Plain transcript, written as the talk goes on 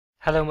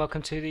Hello and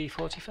welcome to the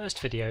 41st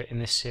video in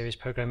this series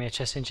Programming a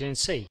Chess Engine in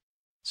C.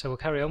 So we'll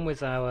carry on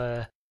with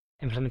our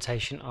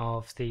implementation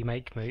of the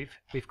MakeMove.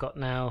 We've got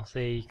now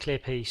the clear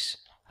piece,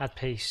 add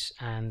piece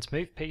and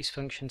move piece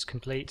functions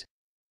complete.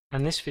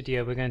 And this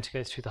video we're going to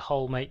go through the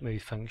whole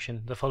MakeMove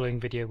function. The following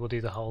video will do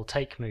the whole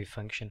takeMove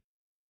function.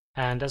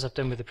 And as I've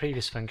done with the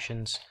previous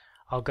functions,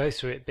 I'll go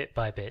through it bit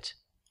by bit.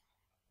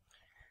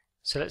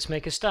 So let's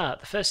make a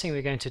start. The first thing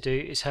we're going to do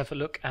is have a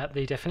look at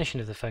the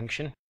definition of the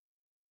function.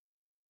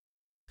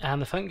 And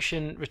the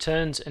function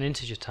returns an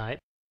integer type,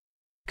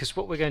 because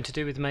what we're going to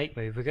do with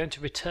MakeMove, we're going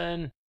to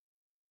return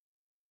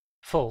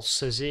false,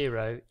 so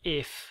 0,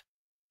 if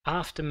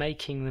after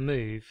making the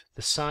move,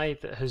 the side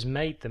that has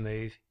made the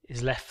move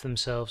is left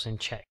themselves in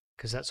check,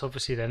 because that's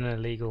obviously then an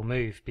illegal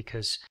move,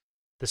 because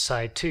the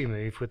side to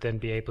move would then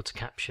be able to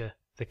capture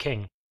the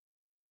king,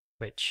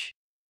 which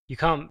you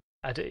can't.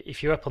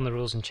 If you're up on the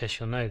rules in chess,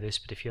 you'll know this,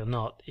 but if you're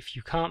not, if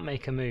you can't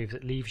make a move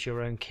that leaves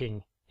your own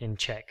king in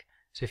check,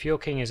 so if your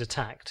king is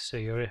attacked,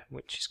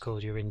 which is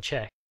called you're in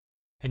check,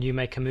 and you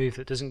make a move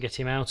that doesn't get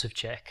him out of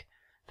check,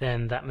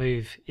 then that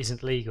move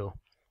isn't legal.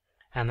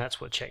 And that's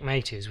what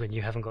checkmate is, when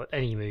you haven't got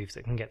any move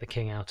that can get the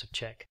king out of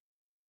check.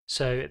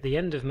 So at the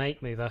end of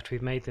MakeMove, after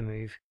we've made the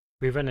move,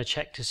 we run a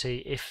check to see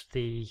if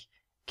the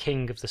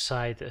king of the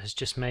side that has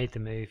just made the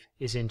move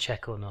is in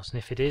check or not. And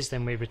if it is,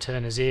 then we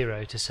return a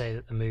 0 to say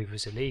that the move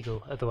was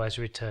illegal, otherwise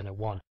we return a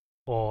 1,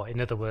 or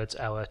in other words,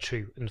 our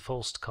true and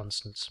false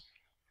constants.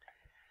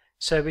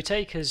 So we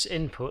take as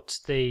input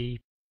the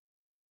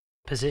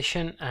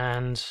position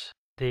and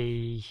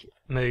the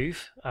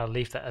move. I'll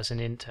leave that as an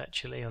int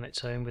actually on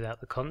its own without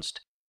the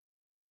const.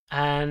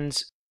 And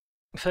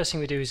the first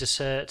thing we do is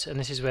assert, and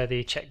this is where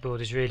the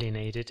checkboard is really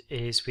needed,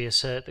 is we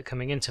assert that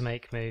coming into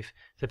MakeMove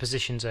the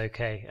position's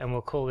okay, and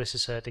we'll call this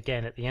assert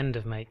again at the end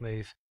of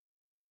MakeMove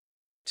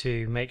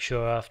to make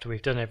sure after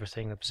we've done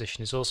everything the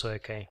position is also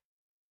okay.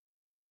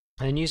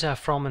 And then use our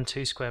from and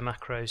to square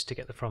macros to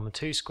get the from and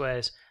to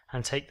squares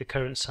and take the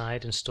current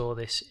side and store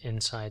this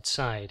inside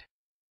side.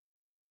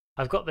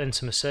 I've got then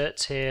some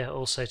asserts here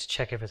also to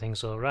check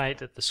everything's alright,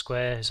 that the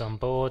square is on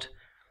board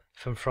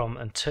from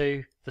and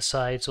to, the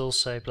sides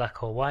also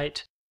black or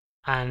white,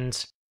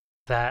 and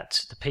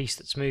that the piece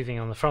that's moving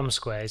on the from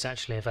square is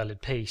actually a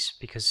valid piece,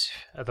 because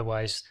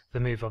otherwise the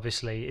move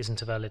obviously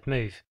isn't a valid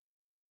move.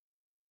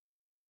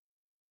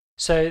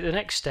 So the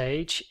next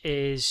stage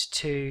is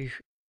to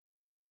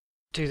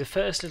do the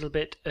first little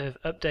bit of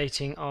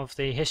updating of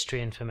the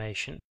history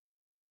information,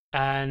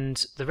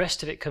 and the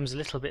rest of it comes a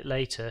little bit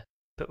later,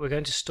 but we're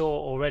going to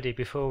store already,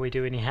 before we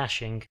do any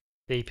hashing,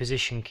 the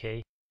position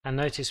key. And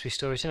notice we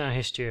store it in our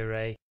history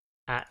array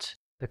at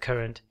the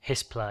current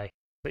hisplay,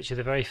 which is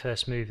the very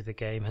first move of the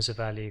game, has a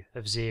value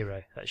of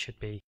 0. That should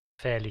be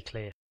fairly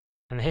clear.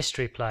 And the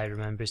history play,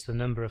 remember, is the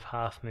number of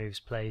half moves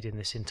played in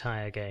this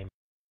entire game.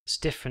 It's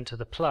different to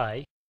the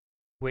play,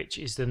 which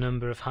is the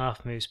number of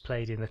half moves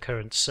played in the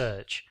current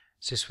search.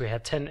 So if we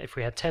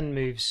had 10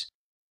 moves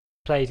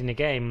played in a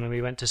game and we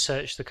went to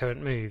search the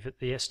current move, at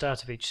the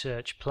start of each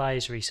search play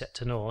is reset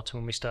to 0, and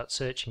when we start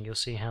searching you'll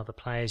see how the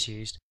play is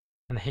used,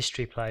 and the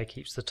history play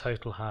keeps the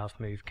total half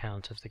move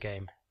count of the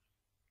game.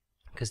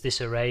 Because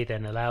this array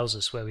then allows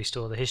us, where we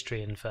store the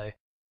history info,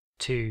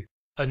 to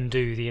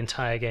undo the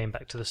entire game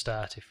back to the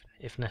start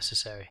if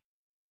necessary.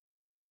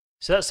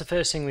 So that's the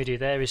first thing we do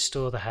there, is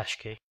store the hash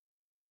key.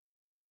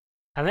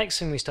 And the next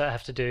thing we start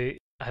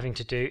having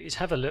to do is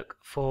have a look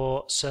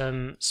for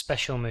some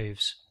special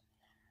moves.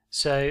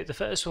 So the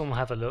first one we'll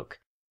have a look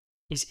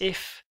is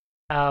if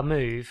our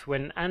move,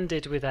 when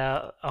ANDed with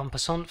our en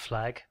passant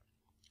flag,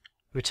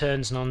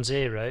 returns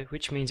non-zero,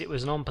 which means it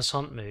was an en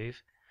passant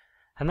move,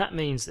 and that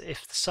means that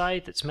if the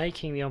side that's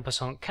making the en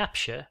passant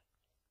capture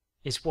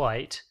is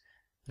white,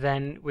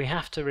 then we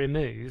have to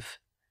remove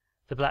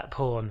the black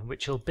pawn,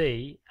 which will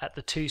be at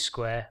the 2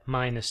 square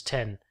minus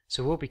 10.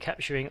 So we'll be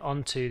capturing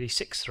onto the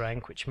 6th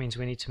rank, which means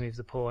we need to move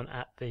the pawn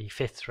at the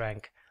 5th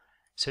rank.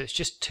 So it's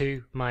just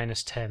 2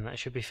 minus 10. That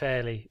should be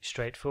fairly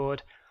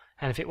straightforward.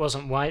 And if it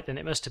wasn't white, then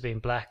it must have been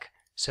black,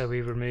 so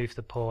we remove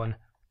the pawn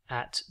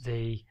at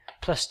the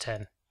plus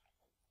 10. In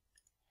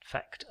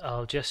fact,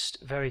 I'll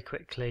just very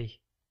quickly,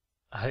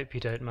 I hope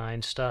you don't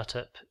mind, start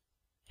up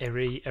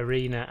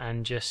Arena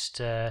and just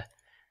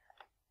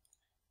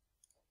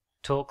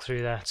talk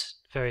through that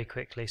very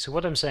quickly. So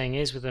what I'm saying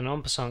is, with an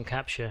en passant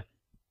capture,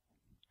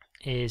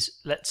 is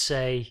let's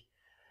say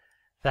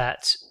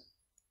that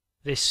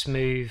this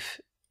move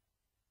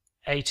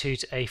A2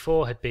 to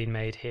A4 had been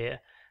made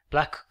here.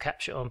 Black could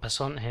capture en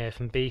passant here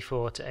from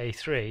B4 to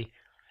A3,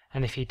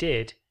 and if he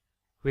did,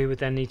 we would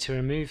then need to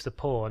remove the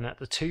pawn at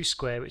the 2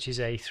 square, which is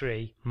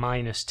A3,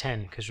 minus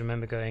 10, because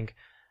remember, going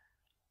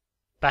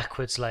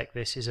backwards like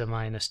this is a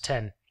minus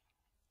 10.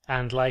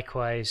 And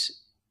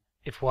likewise,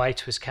 if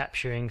white was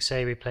capturing,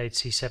 say we played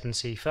C7,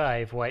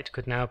 C5, white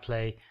could now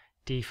play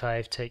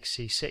D5 takes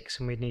C6,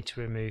 and we'd need to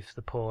remove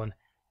the pawn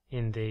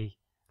in the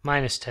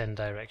minus 10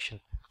 direction.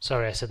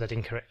 Sorry, I said that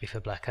incorrectly for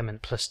black, I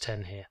meant plus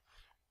 10 here.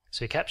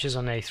 So he captures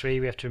on A3,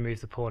 we have to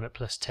remove the pawn at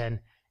plus 10.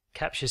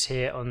 captures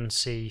here on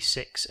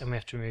C6 and we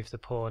have to remove the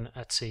pawn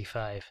at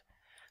C5.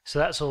 So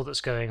that's all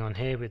that's going on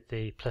here with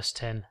the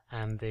 +10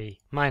 and the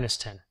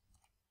 -10.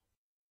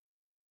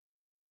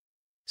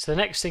 So the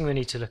next thing we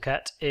need to look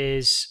at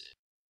is,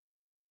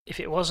 if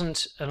it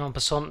wasn't an en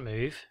passant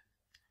move,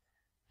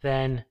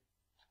 then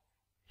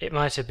it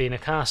might have been a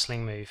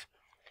castling move.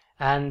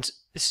 And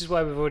this is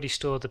why we've already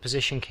stored the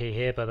position key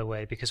here, by the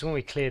way, because when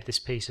we cleared this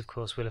piece, of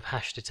course, we'll have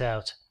hashed it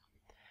out.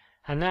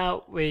 And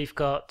now we've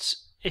got,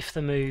 if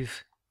the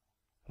move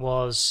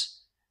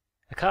was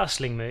a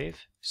castling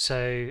move,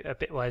 so a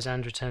bitwise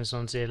AND returns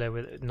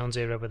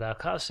non-zero with our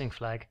castling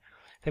flag,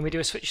 then we do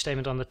a switch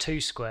statement on the 2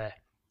 square.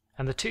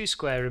 And the 2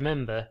 square,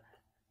 remember,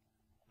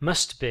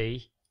 must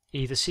be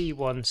either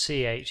C1,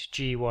 C8,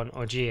 G1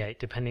 or G8,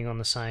 depending on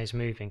the size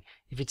moving.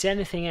 If it's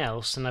anything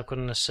else, then I've got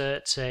an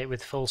assert, say,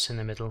 with false in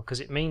the middle, because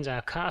it means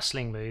our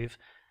castling move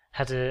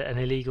had an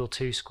illegal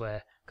 2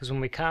 square, because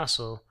when we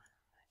castle,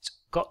 it's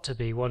got to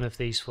be one of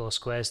these 4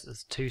 squares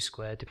that's 2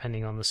 square,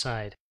 depending on the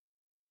side.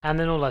 And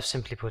then all I've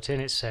simply put in,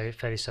 it's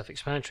fairly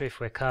self-explanatory. If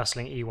we're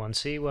castling E1,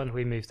 C1,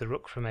 we move the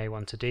rook from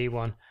A1 to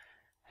D1,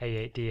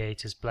 A8,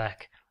 D8 is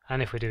black,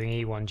 and if we're doing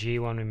E1,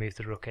 G1, we move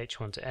the rook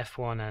H1 to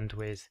F1, and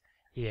with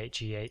E8,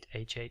 G8,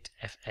 H8,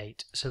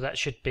 F8. So that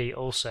should be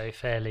also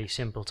fairly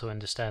simple to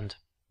understand.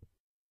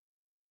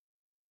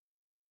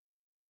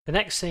 The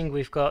next thing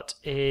we've got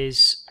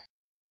is,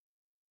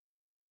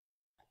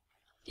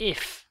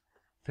 if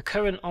the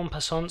current en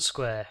passant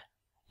square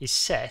is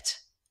set,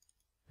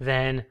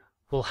 then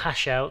we'll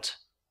hash out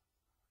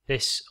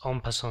this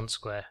en passant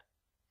square,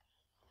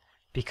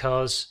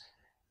 because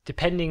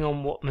depending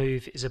on what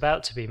move is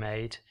about to be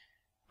made,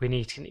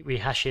 we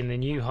hash in the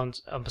new en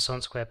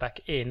passant square back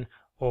in,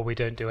 or we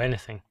don't do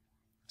anything.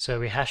 So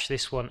we hash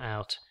this one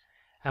out,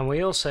 and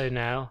we also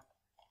now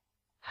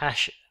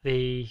hash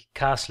the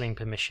castling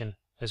permission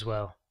as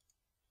well.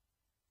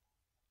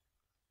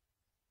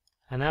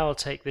 And now I'll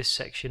take this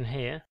section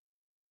here,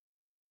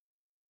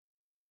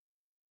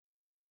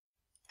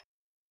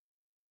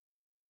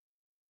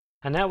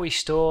 and now we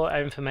store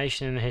our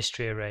information in the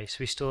history array. So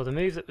we store the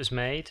move that was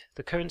made,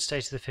 the current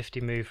state of the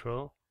 50 move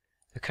rule,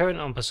 the current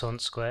en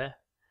passant square,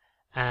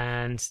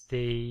 and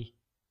the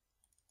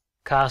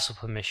castle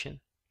permission.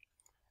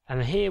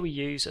 And here we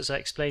use, as I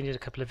explained in a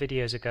couple of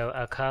videos ago,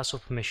 our castle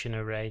permission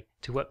array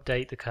to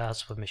update the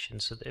castle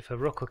permission, so that if a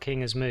rook or king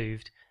has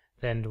moved,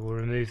 then we'll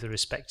remove the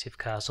respective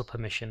castle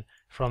permission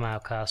from our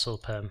castle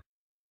perm.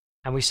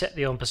 And we set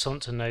the en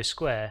passant to no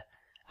square,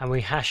 and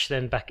we hash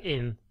then back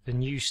in the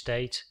new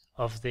state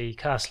of the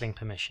castling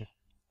permission.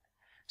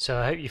 So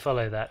I hope you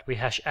follow that. We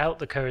hash out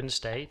the current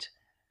state,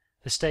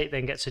 the state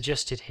then gets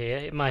adjusted here,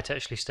 it might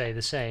actually stay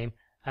the same,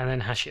 and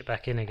then hash it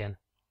back in again.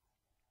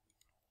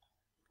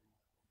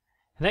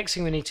 The next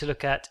thing we need to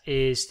look at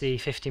is the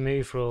 50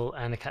 move rule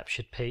and a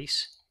captured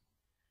piece.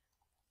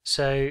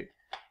 So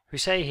we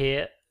say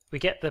here, we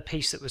get the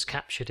piece that was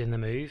captured in the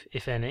move,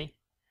 if any,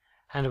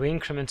 and we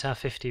increment our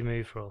 50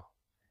 move rule.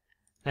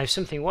 Now if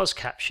something was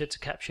captured, so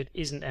captured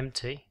isn't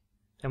empty,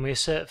 then we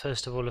assert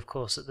first of all, of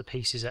course, that the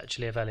piece is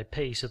actually a valid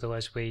piece,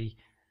 otherwise we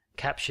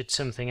captured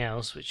something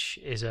else which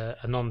is a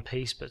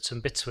non-piece, but some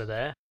bits were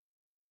there.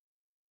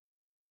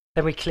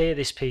 Then we clear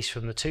this piece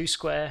from the 2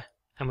 square,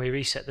 and we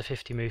reset the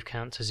 50 move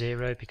count to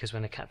 0, because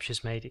when a capture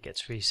is made it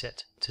gets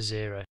reset to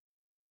 0.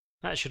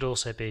 That should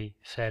also be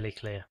fairly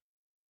clear.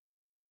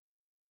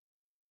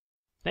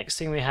 Next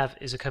thing we have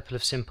is a couple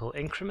of simple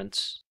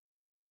increments,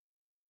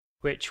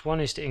 which one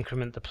is to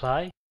increment the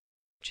ply,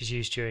 which is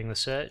used during the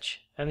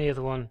search, and the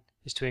other one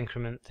is to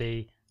increment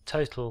the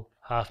total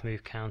half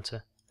move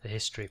counter, the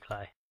history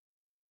ply.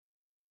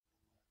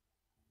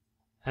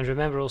 And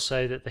remember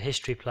also that the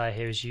history ply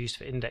here is used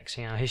for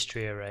indexing our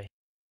history array.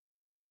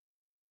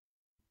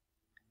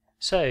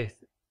 So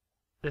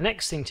the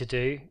next thing to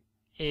do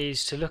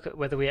is to look at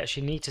whether we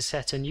actually need to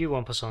set a new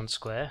en passant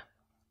square,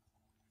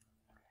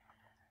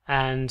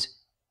 and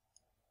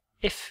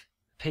if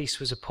the piece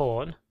was a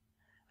pawn,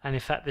 and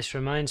in fact this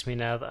reminds me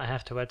now that I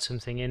have to add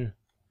something in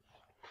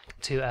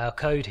to our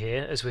code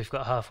here, as we've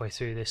got halfway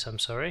through this, I'm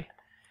sorry.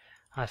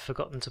 I've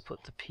forgotten to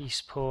put the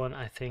piece pawn,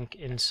 I think,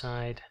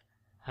 inside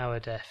our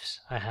defs.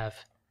 I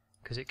have,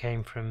 because it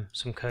came from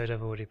some code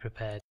I've already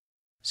prepared.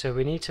 So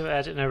we need to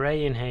add an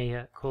array in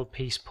here called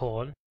piece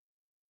pawn,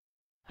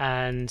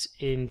 and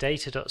in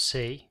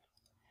data.c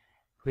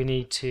we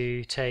need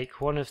to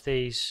take one of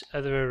these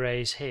other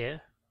arrays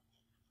here.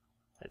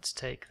 Let's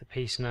take the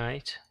piece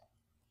knight,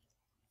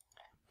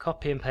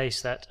 copy and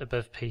paste that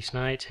above piece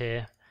knight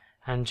here,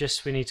 and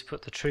just we need to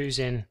put the trues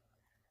in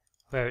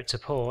where it's a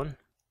pawn,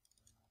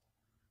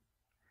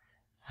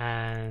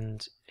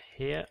 and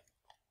here.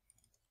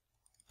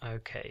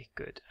 Okay,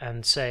 good,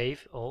 and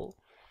save all.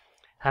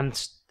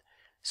 And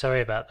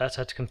sorry about that,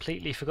 I'd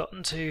completely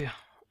forgotten to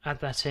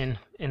add that in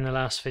the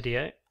last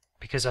video,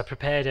 because I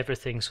prepared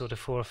everything sort of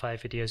 4 or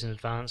 5 videos in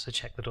advance to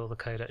check that all the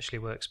code actually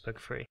works bug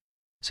free.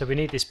 So we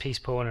need this piece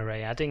pawn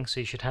array adding, so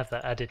you should have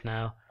that added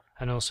now,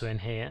 and also in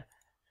here.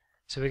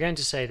 So we're going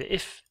to say that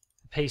if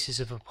the piece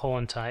is of a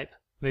pawn type,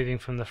 moving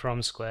from the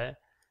from square,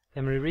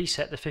 then we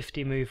reset the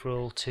 50 move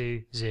rule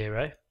to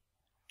 0,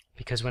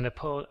 because when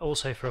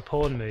also for a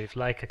pawn move,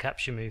 like a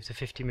capture move, the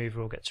 50 move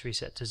rule gets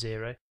reset to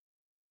 0.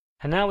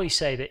 And now we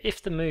say that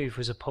if the move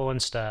was a pawn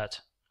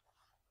start,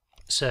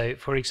 so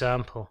for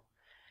example,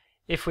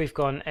 if we've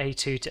gone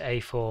a2 to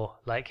a4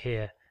 like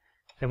here,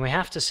 then we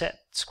have to set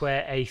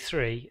square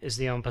a3 as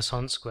the en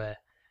passant square.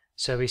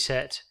 So we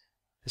set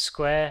the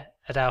square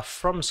at our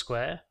from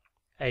square,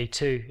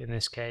 a2 in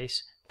this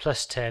case,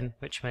 plus 10,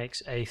 which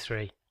makes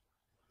a3.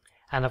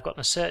 And I've got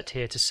an assert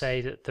here to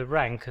say that the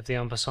rank of the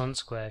en passant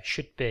square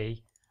should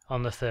be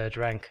on the third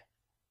rank,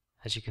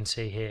 as you can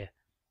see here.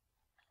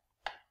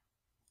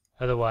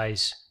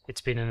 Otherwise,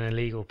 it's been an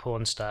illegal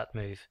pawn start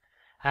move.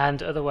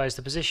 And otherwise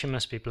the position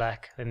must be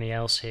black in the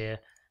else here,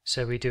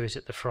 so we do it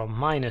at the from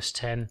minus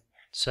 10.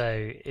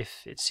 So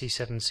if it's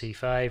c7,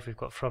 c5, we've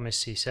got from is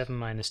c7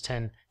 minus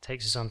 10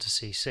 takes us on to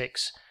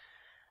c6,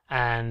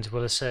 and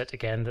we'll assert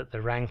again that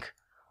the rank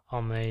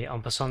on the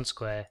en passant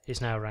square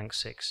is now rank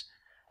 6.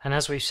 And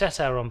as we've set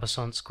our en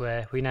passant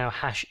square, we now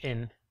hash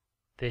in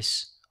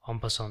this en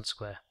passant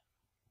square.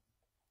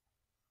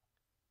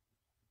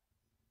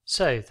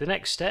 So the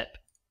next step,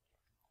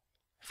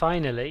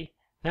 finally,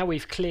 now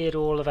we've cleared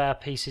all of our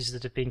pieces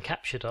that have been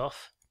captured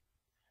off,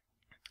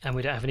 and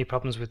we don't have any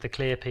problems with the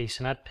clear piece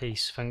and add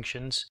piece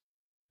functions,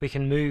 we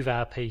can move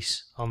our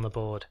piece on the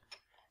board.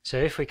 So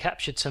if we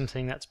captured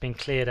something that's been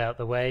cleared out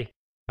the way,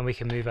 and we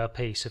can move our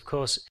piece. Of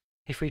course,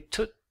 if we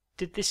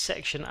did this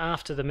section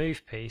after the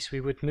move piece,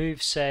 we would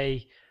move,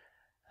 say,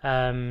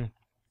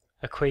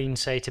 a queen,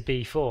 say, to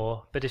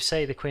b4, but if,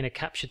 say, the queen had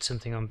captured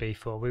something on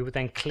b4, we would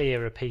then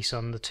clear a piece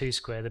on the 2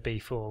 square, the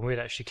b4, and we'd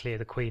actually clear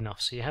the queen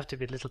off. So you have to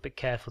be a little bit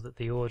careful that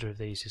the order of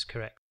these is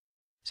correct.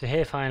 So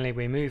here finally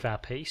we move our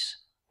piece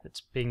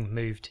that's being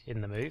moved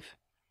in the move.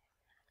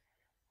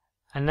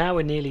 And now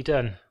we're nearly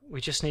done.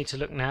 We just need to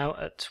look now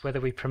at whether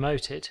we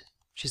promote it,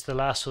 which is the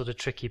last sort of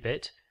tricky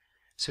bit.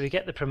 So we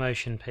get the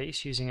promotion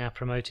piece using our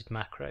promoted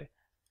macro,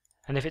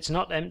 and if it's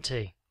not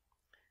empty,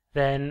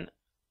 then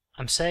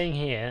I'm saying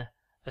here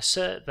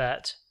assert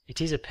that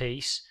it is a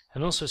piece,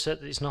 and also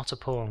assert that it's not a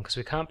pawn, because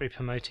we can't be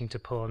promoting to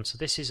pawn, so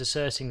this is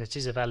asserting that it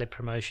is a valid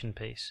promotion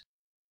piece.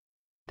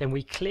 Then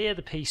we clear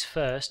the piece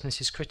first, and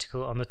this is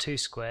critical on the 2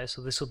 square,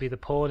 so this will be the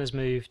pawn has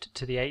moved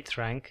to the 8th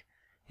rank,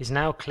 is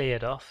now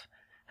cleared off,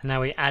 and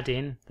now we add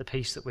in the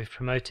piece that we've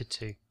promoted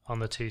to on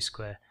the 2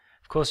 square.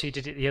 Of course, if you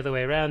did it the other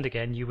way around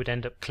again, you would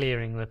end up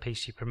clearing the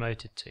piece you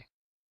promoted to.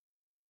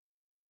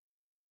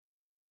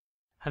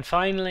 And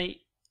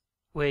finally,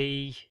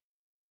 we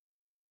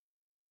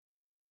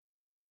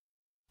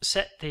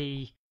set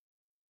the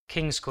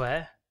king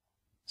square.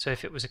 So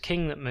if it was a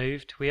king that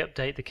moved, we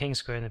update the king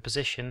square in the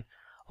position.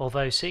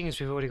 Although, seeing as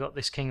we've already got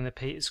this king in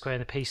the square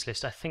in the piece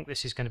list, I think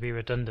this is going to be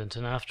redundant,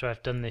 and after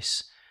I've done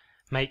this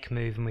make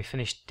move and we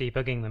finish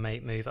debugging the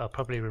make move, I'll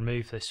probably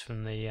remove this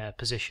from the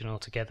position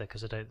altogether,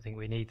 because I don't think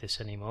we need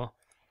this anymore.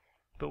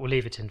 But we'll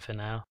leave it in for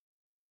now.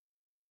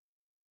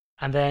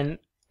 And then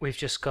we've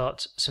just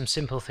got some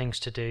simple things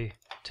to do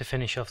to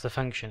finish off the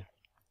function.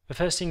 The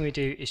first thing we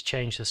do is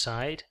change the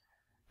side.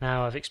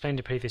 Now, I've explained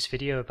in a previous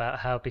video about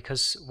how,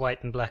 because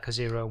white and black are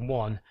 0 and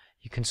 1,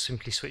 you can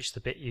simply switch the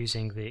bit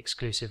using the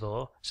exclusive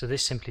OR. So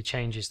this simply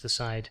changes the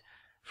side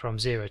from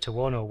 0 to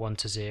 1 or 1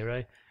 to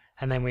 0,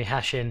 and then we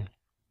hash in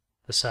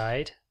the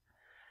side.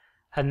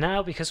 And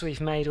now, because we've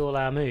made all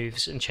our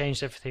moves and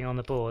changed everything on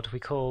the board, we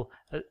call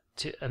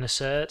an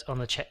assert on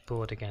the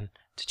checkboard again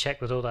to check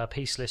that all our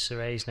piece lists,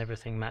 arrays and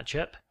everything match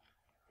up.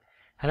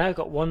 And now we've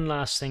got one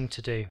last thing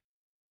to do.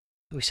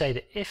 We say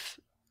that if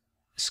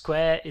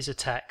square is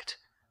attacked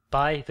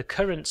by the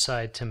current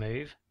side to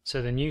move,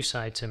 so the new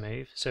side to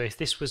move, so if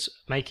this was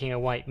making a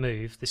white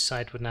move, this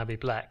side would now be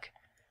black.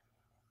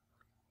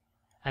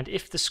 And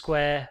if the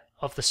square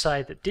of the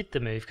side that did the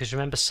move, because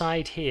remember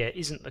side here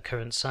isn't the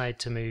current side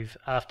to move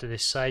after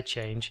this side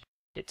change,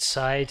 it's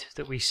side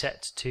that we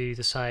set to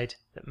the side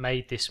that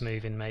made this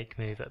move in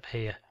MakeMove up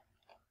here.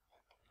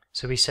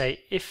 So we say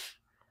if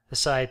the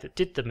side that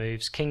did the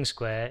moves, king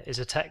square, is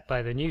attacked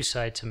by the new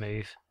side to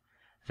move,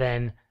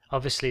 then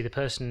obviously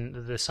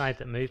the side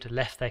that moved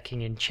left their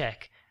king in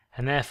check,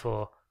 and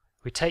therefore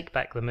we take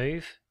back the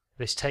move,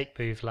 this take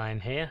move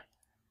line here,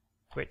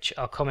 which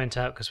I'll comment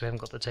out because we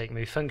haven't got the take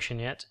move function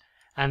yet,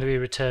 and we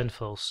return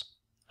false.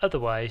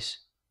 Otherwise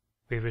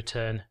we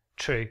return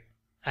true,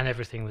 and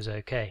everything was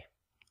okay.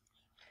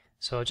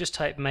 So I'll just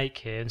type make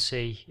here and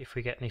see if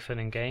we get any fun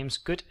and games.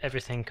 Good,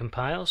 everything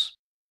compiles.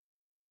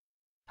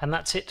 And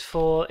that's it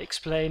for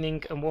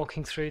explaining and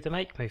walking through the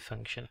MakeMove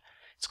function.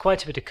 It's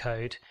quite a bit of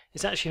code.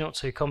 It's actually not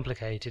too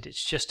complicated.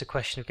 It's just a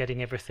question of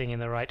getting everything in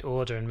the right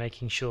order and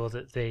making sure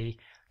that the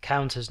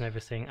counters and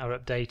everything are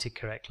updated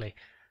correctly.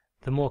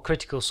 The more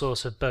critical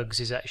source of bugs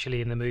is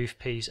actually in the move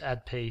piece,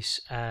 add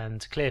piece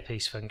and clear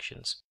piece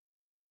functions.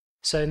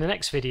 So in the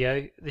next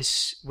video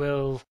this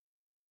will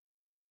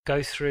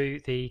go through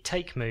the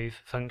take move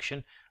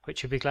function,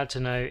 which you'll be glad to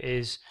know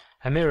is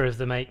a mirror of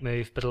the make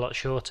move but a lot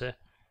shorter.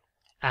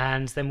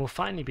 and then we'll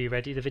finally be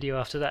ready, the video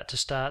after that, to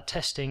start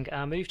testing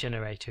our move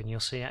generator, and you'll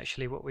see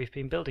actually what we've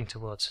been building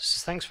towards.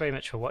 So thanks very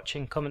much for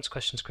watching. Comments,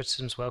 questions,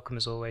 criticisms welcome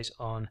as always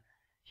on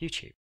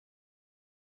YouTube.